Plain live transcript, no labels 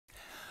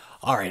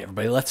All right,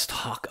 everybody, let's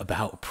talk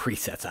about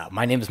presets.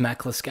 My name is Matt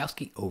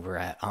Kloskowski over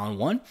at On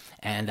One,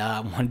 and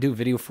I want to do a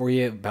video for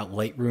you about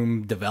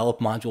Lightroom develop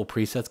module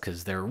presets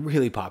because they're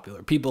really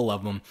popular. People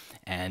love them,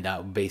 and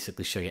I'll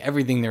basically show you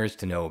everything there is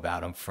to know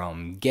about them,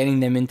 from getting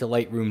them into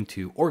Lightroom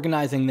to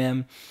organizing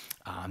them,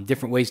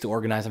 different ways to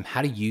organize them,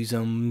 how to use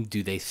them,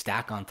 do they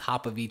stack on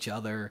top of each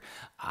other,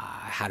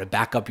 how to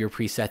back up your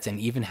presets, and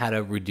even how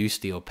to reduce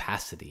the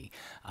opacity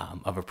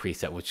of a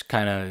preset, which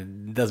kind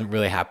of doesn't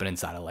really happen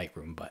inside of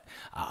Lightroom, but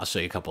I'll show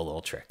you a couple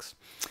little tricks.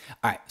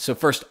 All right, so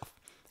first off,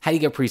 how do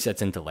you get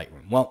presets into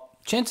Lightroom? Well,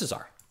 chances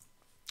are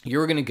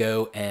you're going to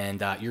go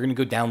and you're going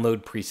to go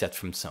download presets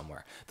from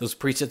somewhere. Those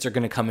presets are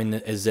going to come in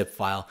a zip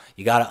file.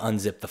 You got to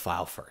unzip the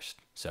file first.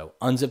 So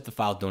unzip the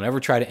file. Don't ever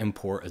try to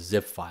import a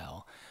zip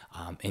file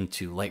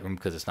into Lightroom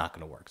because it's not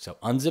going to work. So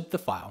unzip the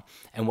file,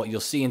 and what you'll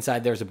see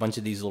inside there is a bunch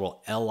of these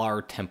little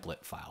LR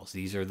template files.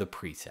 These are the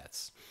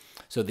presets.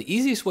 So the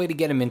easiest way to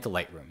get them into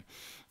Lightroom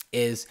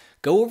is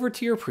go over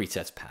to your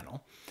presets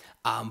panel.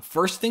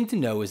 First thing to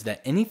know is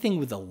that anything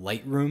with a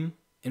Lightroom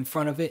in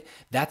front of it,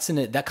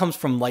 that comes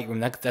from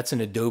Lightroom. That's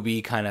an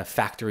Adobe kind of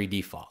factory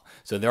default.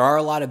 So there are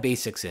a lot of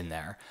basics in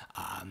there,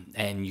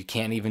 and you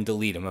can't even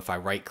delete them. If I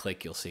right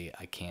click, you'll see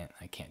I can't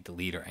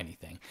delete or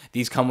anything.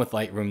 These come with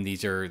Lightroom.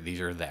 These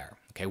are there.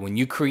 Okay, when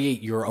you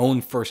create your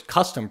own first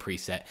custom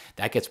preset,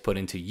 that gets put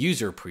into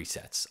user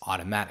presets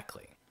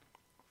automatically.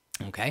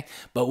 Okay,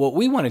 but what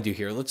we want to do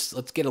here, let's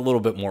get a little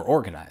bit more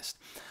organized.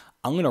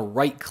 I'm going to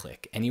right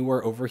click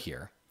anywhere over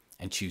here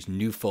and choose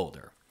new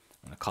folder.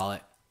 I'm going to call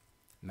it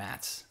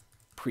Matt's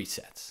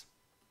presets.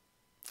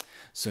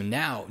 So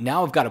now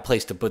I've got a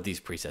place to put these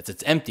presets.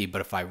 It's empty, but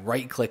if I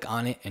right click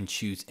on it and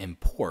choose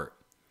import,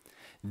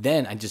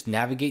 then I just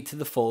navigate to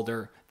the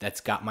folder that's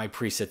got my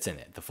presets in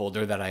it, the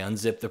folder that I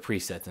unzip the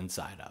presets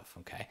inside of.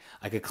 Okay,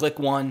 I could click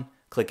one,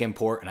 click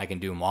import, and I can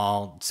do them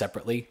all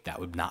separately. That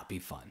would not be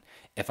fun.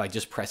 If I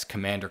just press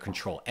Command or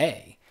Control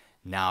A,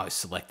 now I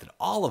selected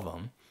all of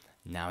them.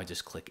 Now I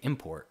just click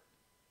import,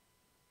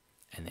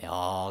 and they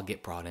all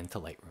get brought into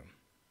Lightroom,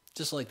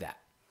 just like that.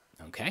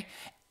 Okay,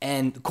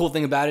 and the cool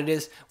thing about it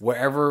is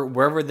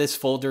wherever this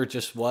folder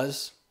just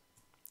was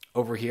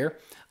over here,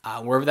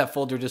 wherever that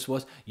folder just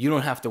was, you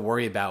don't have to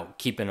worry about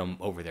keeping them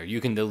over there.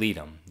 You can delete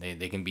them.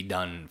 They can be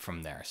done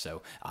from there.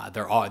 So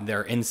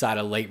they're inside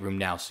of Lightroom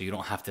now, so you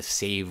don't have to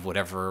save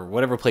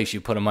whatever place you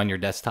put them on your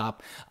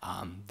desktop.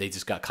 They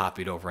just got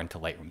copied over into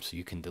Lightroom, so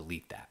you can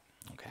delete that.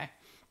 Okay.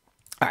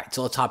 All right,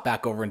 so let's hop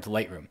back over into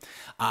Lightroom.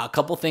 A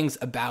couple things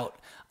about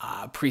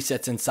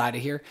presets inside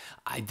of here.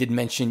 I did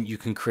mention you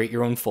can create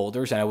your own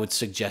folders, and I would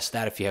suggest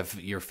that if you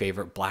have your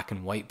favorite black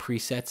and white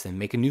presets, then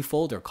make a new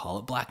folder, call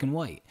it black and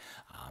white.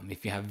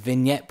 If you have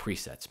vignette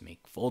presets,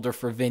 make folder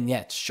for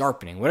vignettes,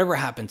 sharpening, whatever it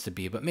happens to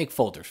be, but make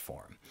folders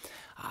for them.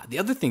 The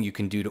other thing you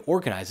can do to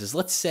organize is,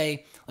 let's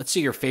say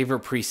your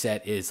favorite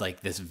preset is like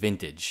this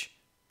vintage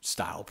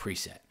style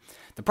preset.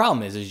 The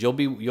problem is you'll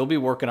be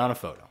working on a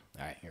photo.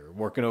 All right, you're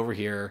working over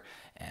here,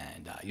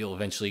 and you'll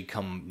eventually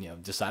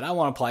decide I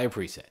want to apply a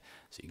preset.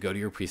 So you go to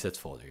your presets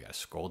folder, you got to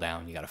scroll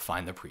down, you got to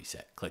find the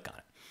preset, click on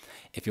it.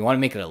 If you want to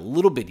make it a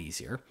little bit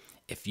easier,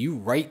 if you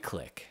right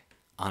click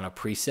on a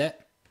preset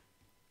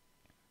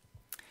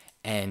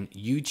and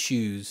you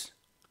choose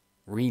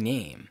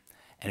rename,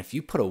 and if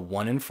you put a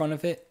 1 in front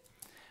of it,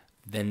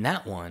 then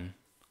that one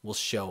will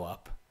show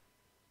up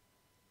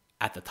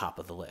at the top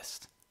of the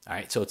list. All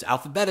right, so it's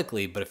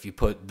alphabetically, but if you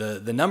put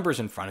the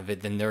numbers in front of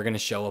it, then they're going to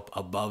show up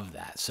above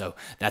that. So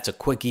that's a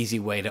quick, easy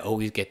way to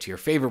always get to your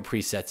favorite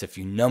presets. If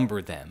you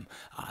number them,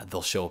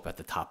 they'll show up at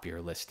the top of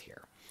your list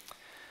here.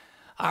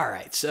 All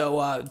right,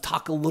 so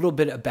talk a little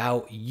bit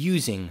about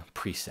using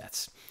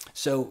presets.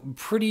 So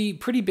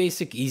pretty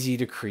basic, easy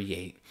to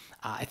create.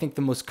 I think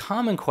the most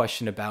common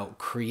question about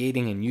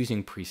creating and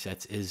using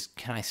presets is,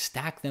 can I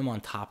stack them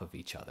on top of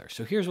each other?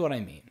 So here's what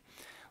I mean.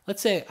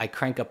 Let's say I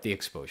crank up the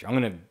exposure. I'm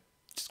going to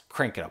just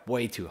crank it up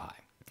way too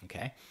high,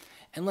 okay?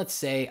 And let's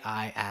say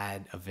I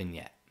add a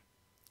vignette.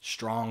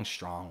 Strong,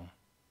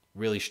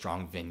 really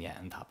strong vignette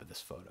on top of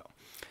this photo.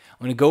 I'm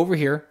going to go over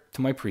here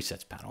to my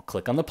presets panel,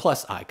 click on the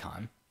plus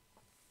icon,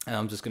 and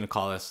I'm just going to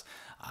call this,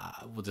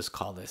 we'll just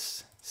call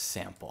this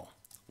sample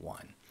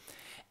 1.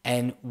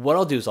 And what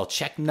I'll do is I'll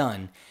check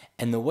none,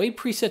 and the way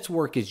presets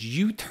work is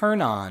you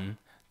turn on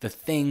the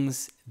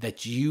things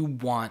that you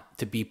want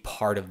to be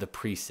part of the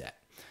preset.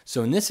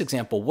 So in this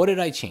example, what did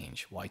I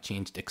change? Well, I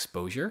changed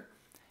exposure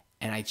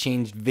and I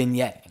changed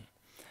vignetting.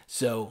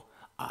 So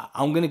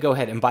I'm going to go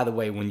ahead, and by the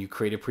way, when you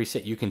create a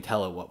preset, you can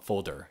tell it what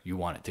folder you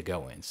want it to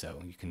go in.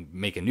 So you can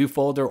make a new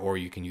folder, or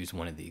you can use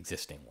one of the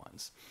existing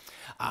ones.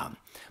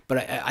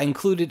 But I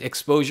included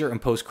exposure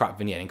and post-crop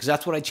vignetting because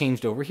that's what I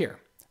changed over here.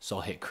 So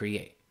I'll hit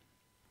create.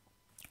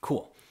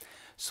 Cool.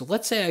 So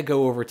let's say I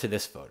go over to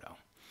this photo,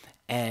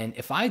 and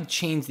if I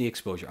change the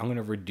exposure, I'm going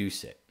to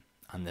reduce it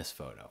on this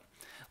photo.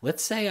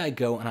 Let's say I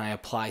go and I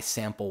apply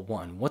sample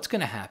 1. What's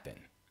going to happen?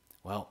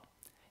 Well,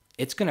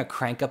 it's going to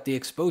crank up the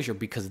exposure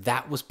because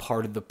that was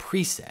part of the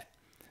preset.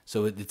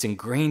 So it's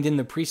ingrained in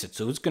the preset.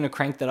 So it's going to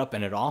crank that up,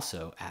 and it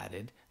also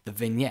added the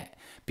vignette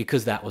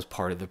because that was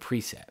part of the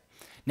preset.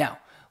 Now,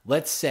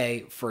 let's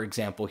say, for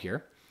example,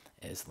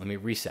 let me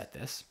reset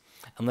this.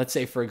 And let's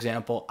say, for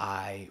example,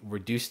 I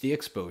reduce the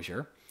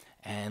exposure,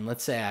 and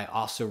let's say I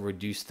also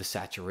reduce the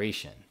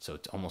saturation. So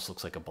it almost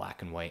looks like a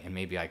black and white, and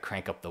maybe I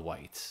crank up the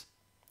whites.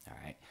 All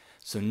right.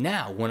 So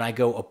now when I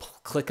go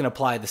click and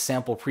apply the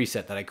sample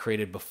preset that I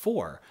created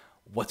before,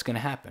 what's going to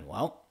happen?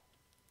 Well,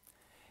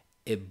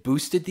 it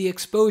boosted the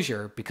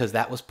exposure because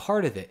that was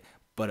part of it,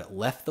 but it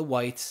left the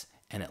whites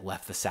and it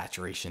left the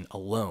saturation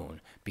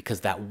alone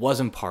because that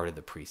wasn't part of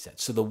the preset.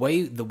 So the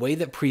way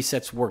that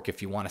presets work,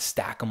 if you want to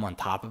stack them on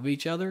top of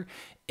each other,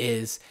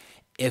 is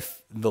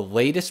if the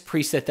latest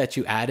preset that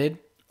you added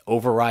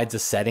overrides a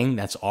setting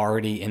that's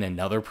already in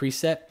another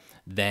preset,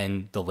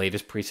 then the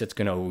latest preset's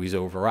going to always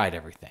override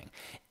everything.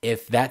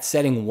 If that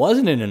setting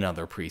wasn't in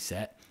another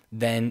preset,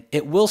 then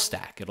it will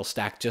stack. It'll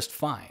stack just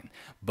fine.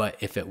 But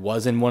if it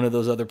was in one of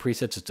those other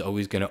presets, it's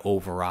always going to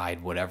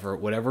override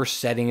whatever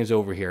setting is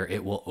over here,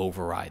 it will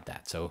override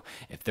that. So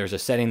if there's a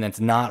setting that's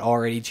not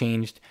already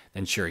changed,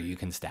 then sure, you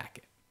can stack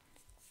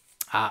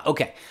it.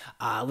 Okay,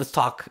 let's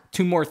talk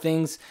two more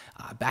things,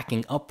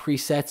 backing up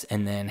presets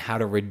and then how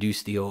to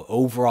reduce the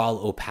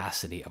overall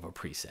opacity of a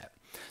preset.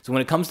 So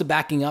when it comes to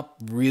backing up,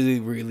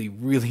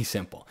 really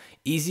simple.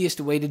 Easiest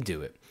way to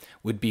do it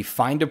would be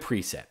find a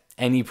preset,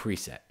 any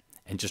preset,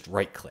 and just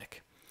right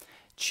click.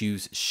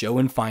 Choose Show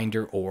in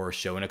Finder or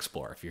Show in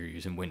Explorer if you're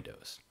using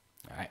Windows.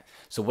 All right.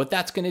 So what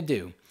that's going to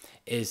do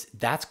is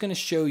that's going to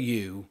show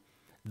you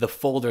the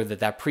folder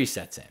that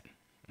preset's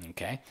in.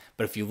 Okay.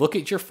 But if you look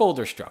at your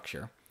folder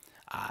structure,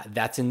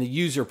 that's in the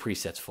user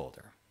presets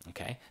folder.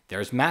 Okay.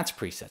 There's Matt's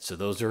presets. So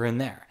those are in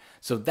there.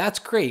 So that's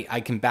great. I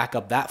can back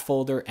up that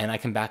folder and I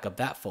can back up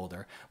that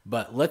folder.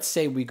 But let's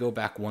say we go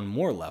back one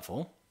more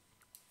level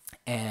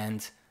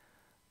and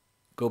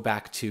go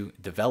back to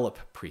develop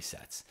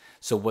presets.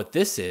 So what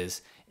this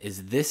is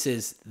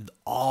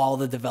all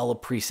the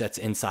develop presets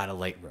inside of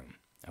Lightroom.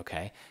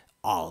 Okay.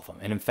 All of them.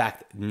 And in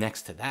fact,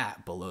 next to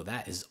that, below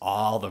that is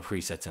all the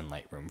presets in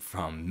Lightroom,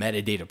 from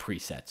metadata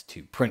presets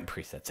to print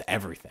presets,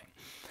 everything.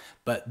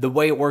 But the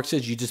way it works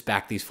is you just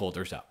back these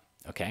folders up.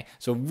 Okay,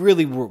 so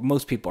really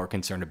most people are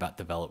concerned about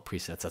develop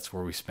presets. That's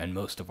where we spend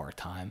most of our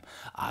time.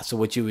 So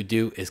what you would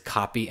do is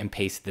copy and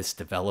paste this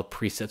develop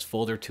presets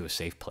folder to a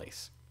safe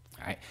place.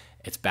 All right,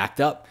 it's backed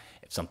up.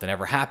 If something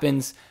ever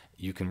happens,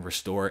 you can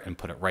restore it and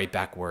put it right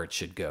back where it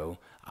should go,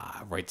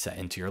 right set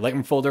into your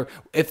Lightroom folder.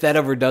 If that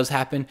ever does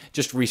happen,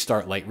 just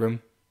restart Lightroom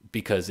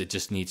because it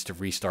just needs to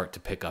restart to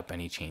pick up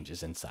any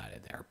changes inside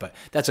of there. But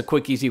that's a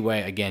quick, easy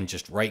way. Again,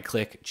 just right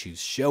click,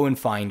 choose Show in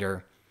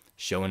Finder,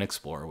 Show in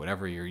Explorer,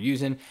 whatever you're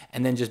using,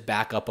 and then just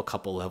back up a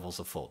couple levels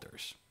of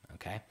folders,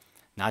 okay?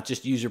 Not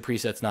just user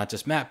presets, not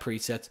just Matt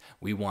presets.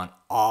 We want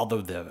all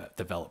the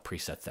developed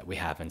presets that we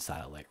have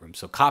inside of Lightroom.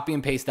 So copy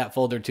and paste that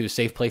folder to a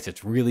safe place.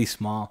 It's really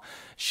small,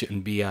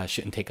 shouldn't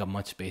take up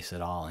much space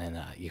at all, and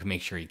you can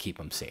make sure you keep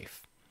them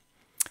safe.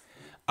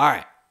 All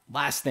right,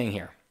 last thing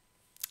here.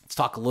 Let's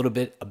talk a little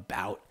bit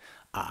about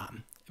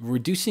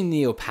reducing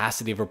the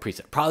opacity of a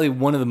preset. Probably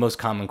one of the most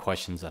common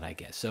questions that I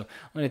get. So I'm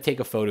going to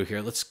take a photo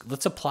here.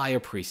 Let's apply a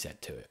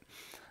preset to it.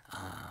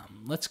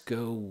 Let's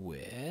go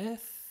with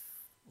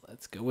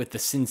the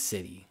Sin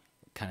City.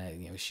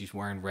 Kind of, she's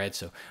wearing red.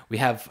 So we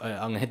have, I'm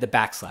going to hit the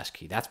backslash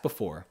key. That's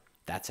before,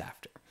 that's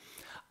after.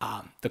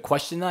 The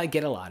question that I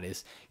get a lot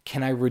is,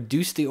 can I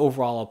reduce the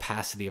overall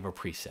opacity of a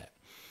preset?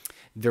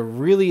 There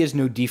really is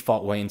no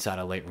default way inside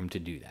of Lightroom to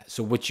do that.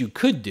 So what you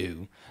could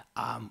do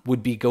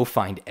would be go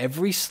find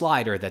every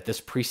slider that this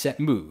preset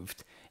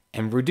moved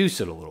and reduce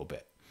it a little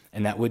bit.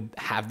 And that would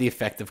have the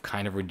effect of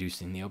kind of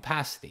reducing the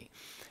opacity.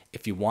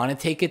 If you want to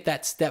take it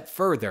that step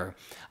further,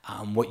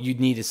 what you'd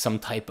need is some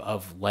type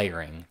of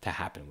layering to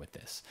happen with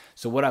this.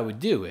 So what I would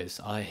do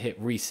is I'll hit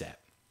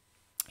reset.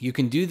 You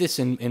can do this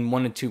in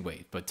one of two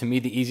ways, but to me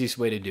the easiest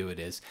way to do it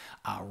is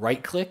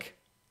right click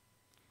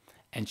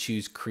and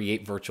choose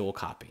Create Virtual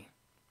Copy.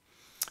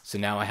 So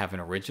now I have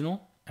an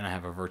original and I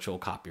have a virtual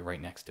copy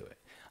right next to it.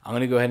 I'm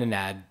going to go ahead and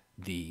add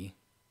the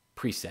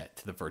preset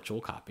to the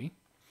virtual copy.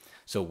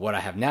 So what I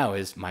have now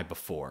is my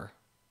before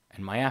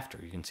and my after.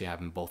 You can see I have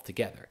them both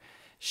together.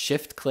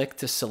 Shift click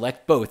to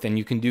select both, and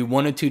you can do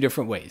one of two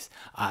different ways.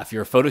 If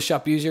you're a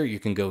Photoshop user, you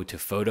can go to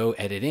Photo,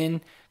 Edit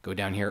In, go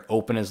down here,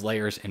 Open as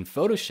Layers in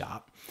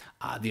Photoshop.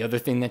 The other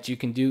thing that you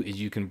can do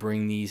is you can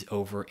bring these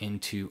over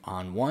into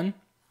On One,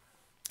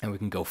 and we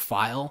can go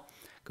File,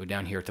 go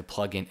down here to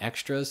Plugin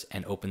Extras,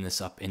 and open this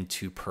up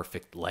into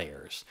Perfect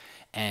Layers.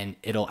 And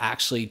it'll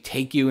actually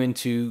take you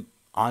into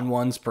On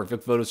One's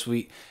Perfect Photo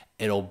Suite.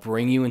 It'll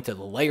bring you into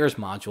the Layers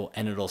module,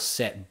 and it'll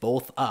set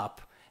both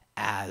up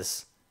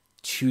as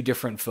two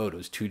different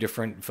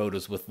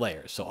photos with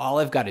layers. So all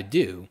I've got to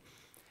do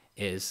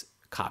is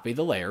copy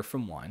the layer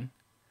from one,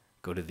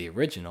 go to the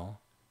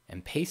original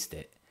and paste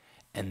it,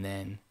 and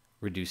then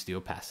reduce the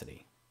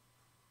opacity.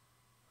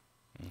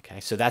 Okay. Okay,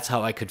 so that's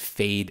how I could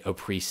fade a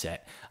preset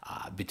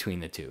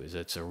between the two.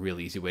 It's a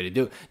really easy way to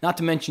do it. Not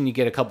to mention you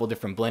get a couple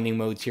different blending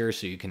modes here,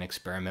 so you can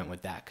experiment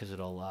with that because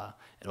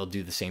it'll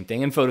do the same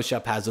thing. And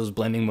Photoshop has those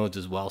blending modes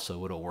as well,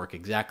 so it'll work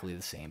exactly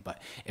the same.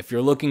 But if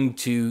you're looking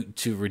to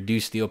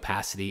reduce the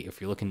opacity, if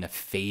you're looking to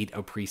fade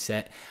a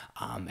preset,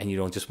 and you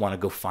don't just want to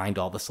go find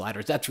all the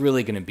sliders, that's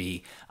really going to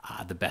be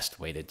the best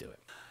way to do it.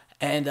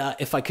 And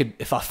if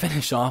I'll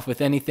finish off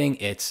with anything,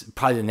 it's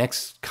probably the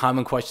next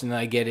common question that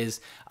I get is,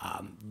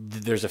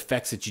 there's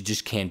effects that you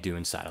just can't do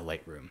inside of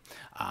Lightroom.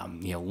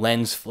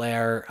 Lens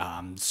flare,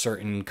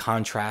 certain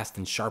contrast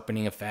and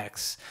sharpening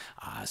effects,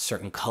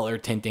 certain color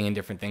tinting and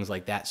different things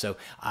like that. So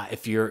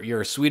if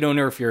you're a suite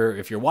owner, if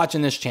you're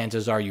watching this,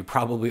 chances are you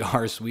probably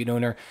are a suite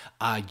owner.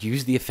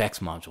 Use the effects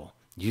module.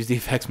 Use the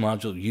effects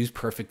module, use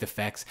Perfect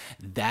Effects.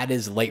 That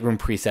is Lightroom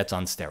presets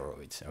on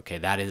steroids. Okay,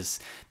 that is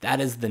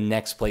the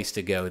next place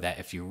to go. That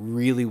if you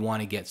really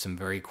want to get some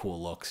very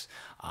cool looks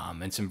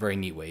and some very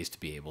neat ways to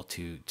be able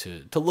to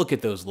look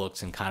at those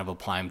looks and kind of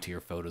apply them to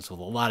your photos with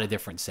a lot of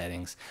different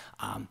settings,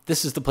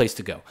 this is the place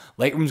to go.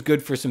 Lightroom's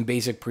good for some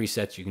basic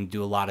presets. You can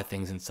do a lot of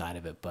things inside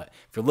of it, but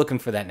if you're looking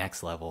for that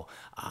next level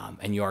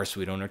and you are a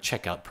suite owner,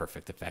 check out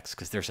Perfect Effects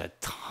because there's a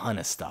ton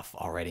of stuff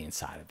already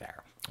inside of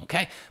there.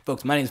 Okay,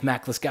 folks, my name is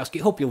Matt Kloskowski.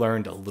 Hope you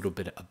learned a little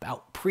bit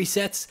about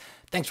presets.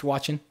 Thanks for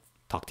watching.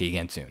 Talk to you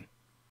again soon.